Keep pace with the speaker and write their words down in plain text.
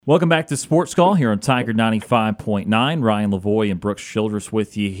Welcome back to Sports Call here on Tiger 95.9. Ryan Lavoie and Brooks Childress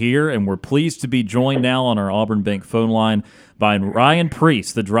with you here, and we're pleased to be joined now on our Auburn Bank phone line by Ryan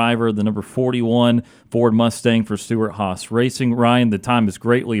Preece, the driver of the number 41 Ford Mustang for Stewart-Haas Racing. Ryan, the time is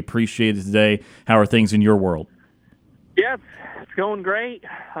greatly appreciated today. How are things in your world? Yeah, it's going great.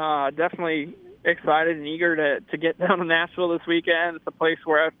 Definitely excited and eager to get down to Nashville this weekend. It's a place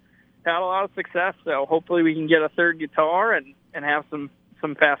where I've had a lot of success, so hopefully we can get a third guitar and have some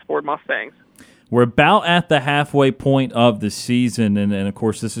fast Ford Mustangs. We're about at the halfway point of the season, and of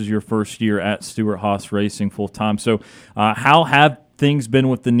course, this is your first year at Stewart-Haas Racing full-time. So how have things been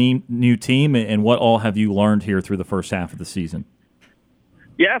with the new team, and what all have you learned here through the first half of the season?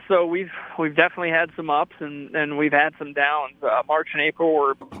 Yeah, so we've definitely had some ups and we've had some downs. March and April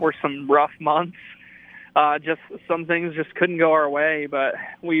were some rough months. Just some things just couldn't go our way, but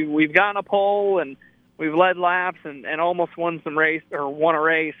we've gotten a pole and we've led laps and almost won a race.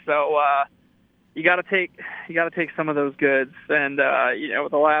 So you got to take some of those goods. And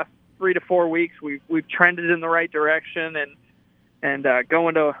the last 3 to 4 weeks we've trended in the right direction and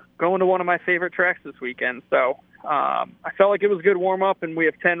going to one of my favorite tracks this weekend. So I felt like it was a good warm up, and we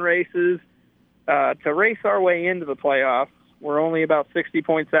have 10 races to race our way into the playoffs. We're only about 60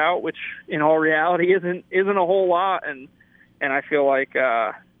 points out, which in all reality isn't a whole lot. And I feel like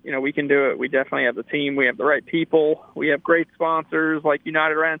we can do it. We definitely have the team. We have the right people. We have great sponsors like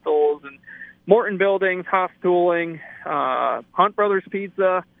United Rentals and Morton Buildings, Haas Tooling, Hunt Brothers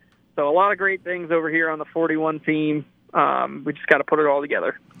Pizza. So a lot of great things over here on the 41 team. We just got to put it all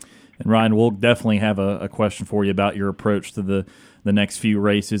together. And Ryan, we'll definitely have a question for you about your approach to the next few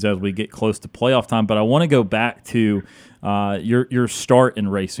races as we get close to playoff time. But I want to go back to your start in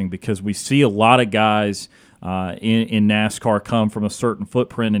racing, because we see a lot of guys in NASCAR come from a certain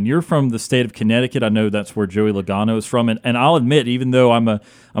footprint, and you're from the state of Connecticut. I know that's where Joey Logano is from, and I'll admit, even though I'm a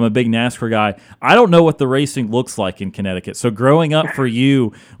big NASCAR guy, I don't know what the racing looks like in Connecticut. So growing up for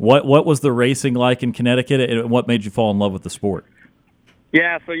you, what was the racing like in Connecticut, and what made you fall in love with the sport?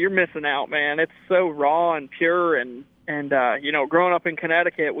 Yeah, so you're missing out, man. It's so raw and pure, and growing up in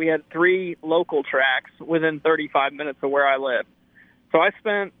Connecticut, we had 3 local tracks within 35 minutes of where I live. So I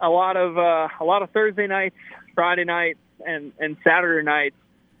spent a lot of Thursday nights, Friday nights, and Saturday nights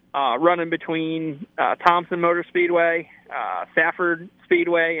running between Thompson Motor Speedway, Stafford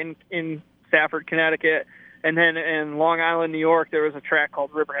Speedway in Stafford, Connecticut, and then in Long Island, New York, there was a track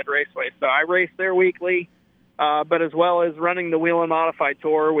called Riverhead Raceway. So I raced there weekly. But as well as running the Wheel and Modified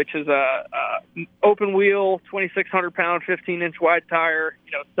Tour, which is a open wheel, 2,600-pound, 15-inch wide tire,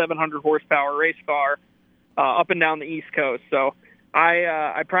 700 horsepower race car up and down the East Coast. So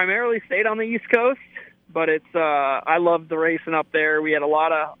I primarily stayed on the East Coast, but I loved the racing up there. We had a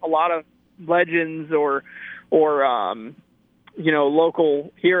lot of legends or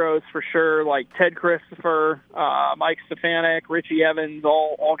local heroes for sure, like Ted Christopher, Mike Stefanik, Richie Evans,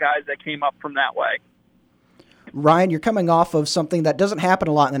 all guys that came up from that way. Ryan, you're coming off of something that doesn't happen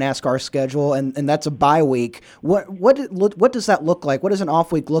a lot in the NASCAR schedule, and that's a bye week. What does that look like? What does an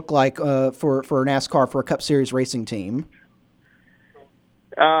off week look like for NASCAR, for a Cup Series racing team?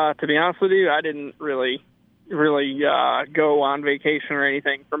 To be honest with you, I didn't really go on vacation or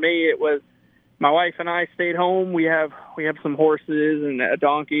anything. For me, it was my wife and I stayed home. We have some horses and a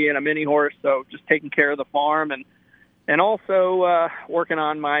donkey and a mini horse, so just taking care of the farm and also working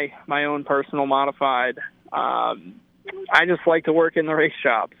on my own personal modified. I just like to work in the race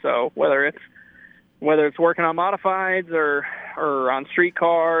shop. So whether it's working on modifieds or on street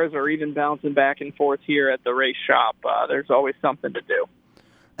cars or even bouncing back and forth here at the race shop, there's always something to do.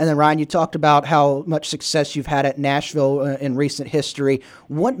 And then, Ryan, you talked about how much success you've had at Nashville in recent history.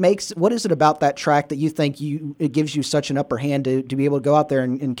 What is it about that track that you think it gives you such an upper hand to be able to go out there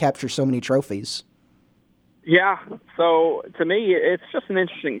and capture so many trophies? Yeah, so to me, it's just an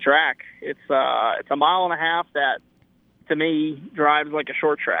interesting track. It's a mile and a half that, to me, drives like a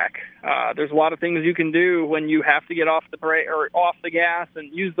short track. There's a lot of things you can do when you have to get off the brake or off the gas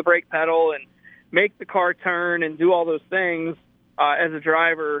and use the brake pedal and make the car turn and do all those things. As a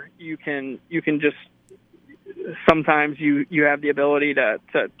driver, you can just sometimes you have the ability to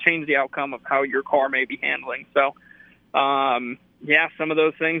change the outcome of how your car may be handling. So, some of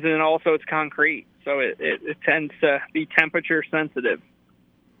those things, and also it's concrete. So it tends to be temperature sensitive.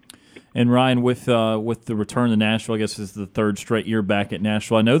 And Ryan, with the return to Nashville, I guess this is the third straight year back at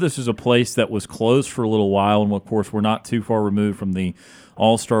Nashville. I know this is a place that was closed for a little while, and of course we're not too far removed from the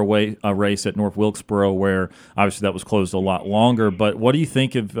All-Star race at North Wilkesboro, where obviously that was closed a lot longer. But what do you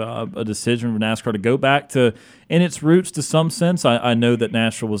think of a decision of NASCAR to go back to in its roots to some sense? I know that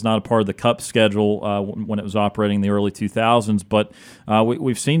Nashville was not a part of the Cup schedule when it was operating in the early 2000s, but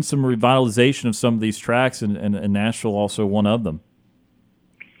we've seen some revitalization of some of these tracks, and Nashville also one of them.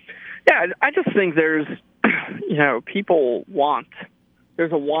 Yeah, I just think there's,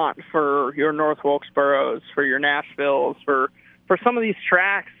 there's a want for your North Wilkesboros, for your Nashvilles, for some of these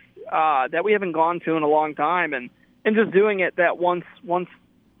tracks that we haven't gone to in a long time, and just doing it that one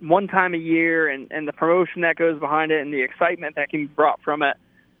time a year, and the promotion that goes behind it, and the excitement that can be brought from it.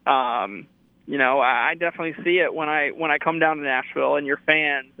 I definitely see it when I come down to Nashville and your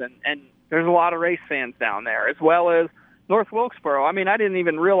fans, and there's a lot of race fans down there, as well as North Wilkesboro. I mean, I didn't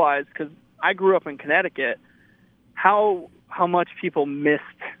even realize, because I grew up in Connecticut, how much people missed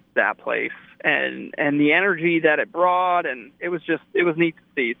that place and the energy that it brought, and it was neat to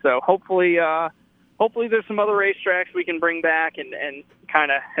see. So hopefully there's some other racetracks we can bring back and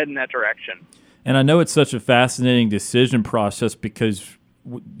kind of head in that direction. And I know it's such a fascinating decision process because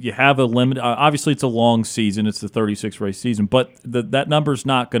you have a limit. Obviously, it's a long season. It's the 36-race season, but that number's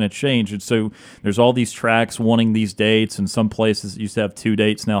not going to change. And so there's all these tracks wanting these dates, and some places used to have 2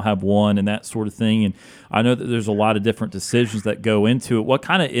 dates, now have 1, and that sort of thing. And I know that there's a lot of different decisions that go into it. What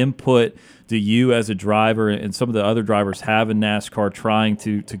kind of input do you as a driver and some of the other drivers have in NASCAR trying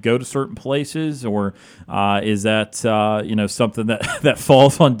to go to certain places, or is that something that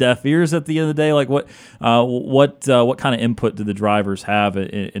falls on deaf ears at the end of the day? Like what kind of input do the drivers have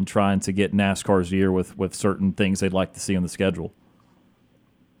in trying to get NASCAR's ear with certain things they'd like to see on the schedule?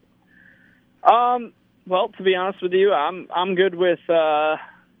 Well, to be honest with you, I'm good with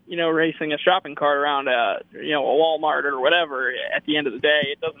racing a shopping cart around a Walmart or whatever. At the end of the day,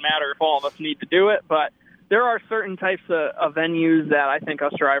 it doesn't matter if all of us need to do it, but there are certain types of venues that I think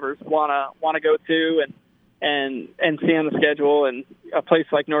us drivers want to go to and see on the schedule, and a place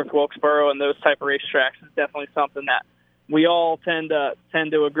like North Wilkesboro and those type of racetracks is definitely something that we all tend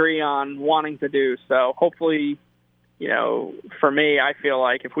to agree on wanting to do. So hopefully, for me, I feel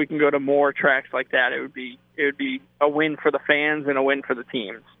like if we can go to more tracks like that, it would be a win for the fans and a win for the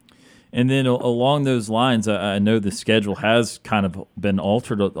teams. And then along those lines, I know the schedule has kind of been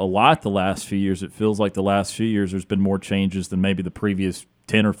altered a lot the last few years. It feels like the last few years there's been more changes than maybe the previous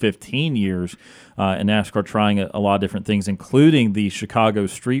 10 or 15 years, and NASCAR trying a lot of different things, including the Chicago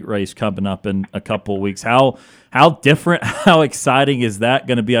street race coming up in a couple of weeks. How different, how exciting is that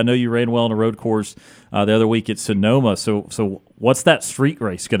going to be? I know you ran well on a road course the other week at Sonoma. So what's that street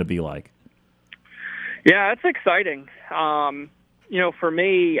race going to be like? Yeah, it's exciting. For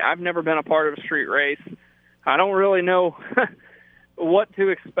me, I've never been a part of a street race. I don't really know what to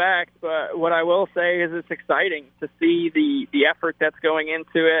expect, but what I will say is it's exciting to see the effort that's going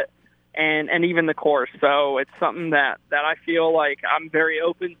into it and even the course. So it's something that I feel like I'm very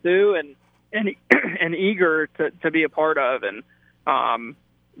open to and eager to be a part of. And,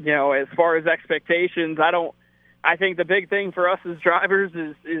 as far as expectations, I think the big thing for us as drivers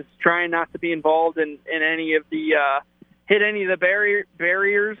is trying not to be involved in any of the hit any of the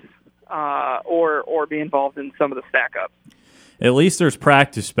barriers or be involved in some of the stack-ups. At least there's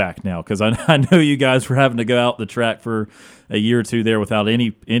practice back now, because I know you guys were having to go out the track for a year or two there without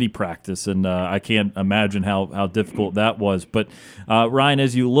any practice, and I can't imagine how difficult that was. But, Ryan,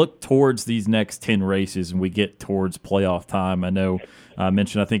 as you look towards these next 10 races and we get towards playoff time, I know I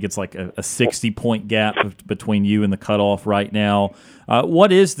mentioned I think it's like a 60-point gap between you and the cutoff right now.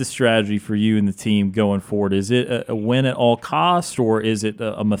 What is the strategy for you and the team going forward? Is it a win at all costs, or is it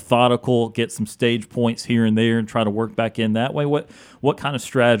a methodical, get some stage points here and there and try to work back in that way? What kind of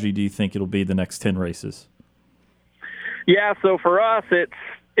strategy do you think it'll be the next 10 races? Yeah, so for us, it's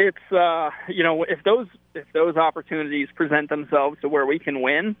if those opportunities present themselves to where we can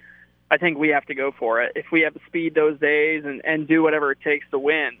win, I think we have to go for it. If we have the speed those days and do whatever it takes to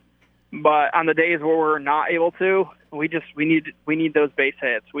win. But on the days where we're not able to, we need those base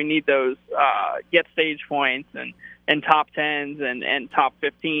hits. We need those get stage points and top 10s and top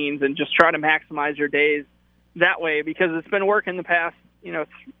 15s, and just try to maximize your days that way, because it's been working the past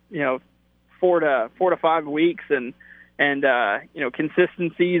 4 to 5 weeks, and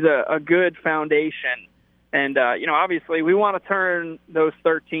consistency is a good foundation. And, obviously we want to turn those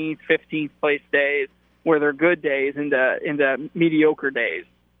 13th, 15th place days where they're good days into mediocre days.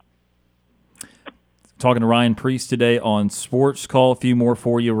 talking to Ryan Preece today on Sports Call. A few more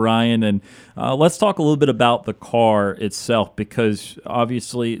for you, Ryan. And let's talk a little bit about the car itself, because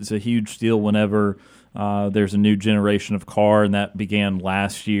obviously it's a huge deal whenever there's a new generation of car, and that began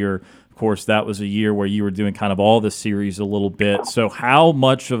last year. Of course, that was a year where you were doing kind of all the series a little bit. So how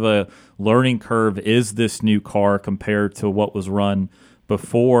much of a learning curve is this new car compared to what was run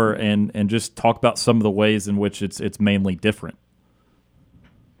before? And just talk about some of the ways in which it's mainly different.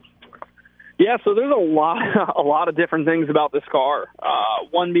 Yeah, so there's a lot of different things about this car.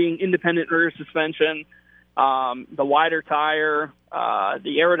 One being independent rear suspension, the wider tire,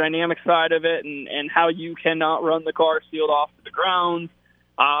 the aerodynamic side of it, and how you cannot run the car sealed off to the ground.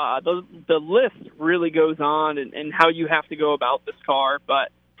 The list really goes on, and how you have to go about this car.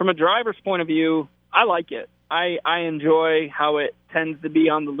 But from a driver's point of view, I like it. I enjoy how it tends to be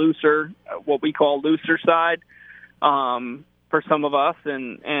on the looser, what we call looser side. For some of us,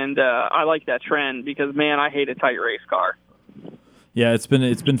 and I like that trend because, man, I hate a tight race car. Yeah, it's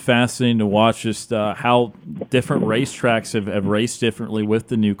been fascinating to watch just how different racetracks have raced differently with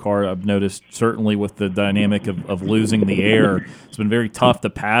the new car. I've noticed certainly with the dynamic of losing the air, it's been very tough to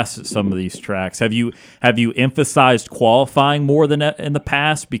pass at some of these tracks. Have you emphasized qualifying more than in the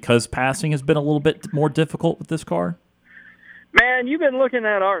past because passing has been a little bit more difficult with this car? Man, you've been looking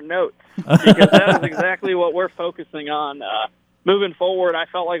at our notes because that is exactly what we're focusing on. Moving forward, I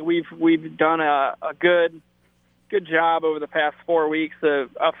felt like we've done a good job over the past 4 weeks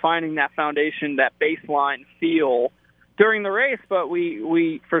of finding that foundation, that baseline feel during the race. But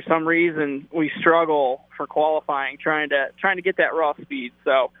we for some reason we struggle for qualifying, trying to get that raw speed.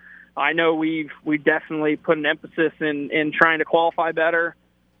 So I know we've definitely put an emphasis in trying to qualify better,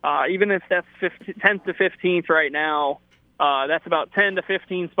 even if that's 10th to 15th right now. That's about 10 to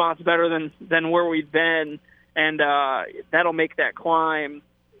 15 spots better than where we've been. And that'll make that climb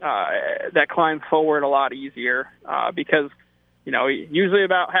forward a lot easier because, usually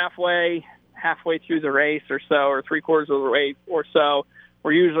about halfway through the race or so, or three-quarters of the way or so,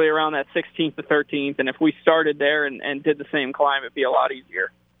 we're usually around that 16th to 13th. And if we started there and did the same climb, it'd be a lot easier.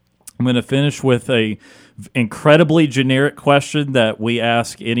 I'm going to finish with a incredibly generic question that we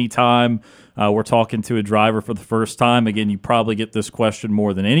ask anytime we're talking to a driver for the first time. Again, you probably get this question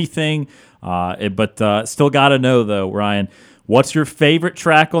more than anything, but still got to know, though, Ryan, what's your favorite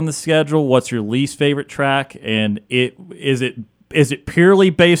track on the schedule? What's your least favorite track? And is it purely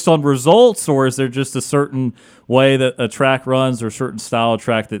based on results, or is there just a certain way that a track runs or a certain style of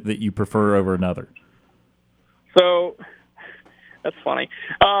track that you prefer over another? So that's funny.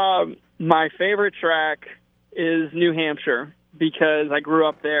 My favorite track is New Hampshire because I grew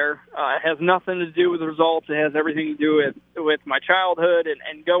up there. It has nothing to do with results. It has everything to do with my childhood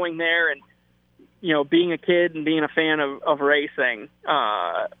and going there and, being a kid and being a fan of racing.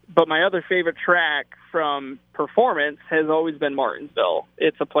 But my other favorite track from performance has always been Martinsville.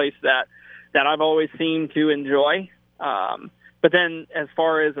 It's a place that I've always seemed to enjoy. But then as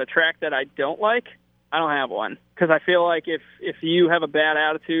far as a track that I don't like, I don't have one because I feel like if you have a bad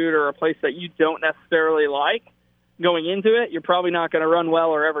attitude or a place that you don't necessarily like going into it, you're probably not going to run well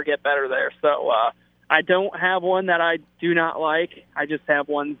or ever get better there. So I don't have one that I do not like. I just have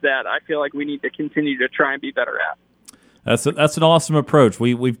ones that I feel like we need to continue to try and be better at. That's an awesome approach.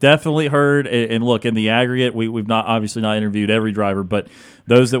 We've definitely heard, and look, in the aggregate, we've not obviously not interviewed every driver, but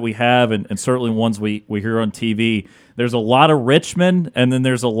those that we have, and certainly ones we hear on TV, there's a lot of Richmond, and then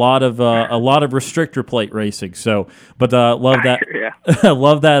there's a lot of restrictor plate racing. So, but love that, yeah.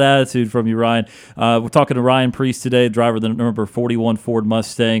 Love that attitude from you, Ryan. We're talking to Ryan Preece today, driver of the number 41 Ford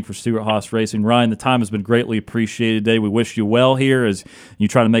Mustang for Stewart-Haas Racing. Ryan, the time has been greatly appreciated today. We wish you well here as you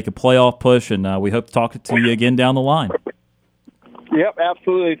try to make a playoff push, and we hope to talk to you again down the line. Yep,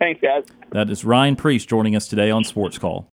 absolutely. Thanks, guys. That is Ryan Preece joining us today on Sports Call.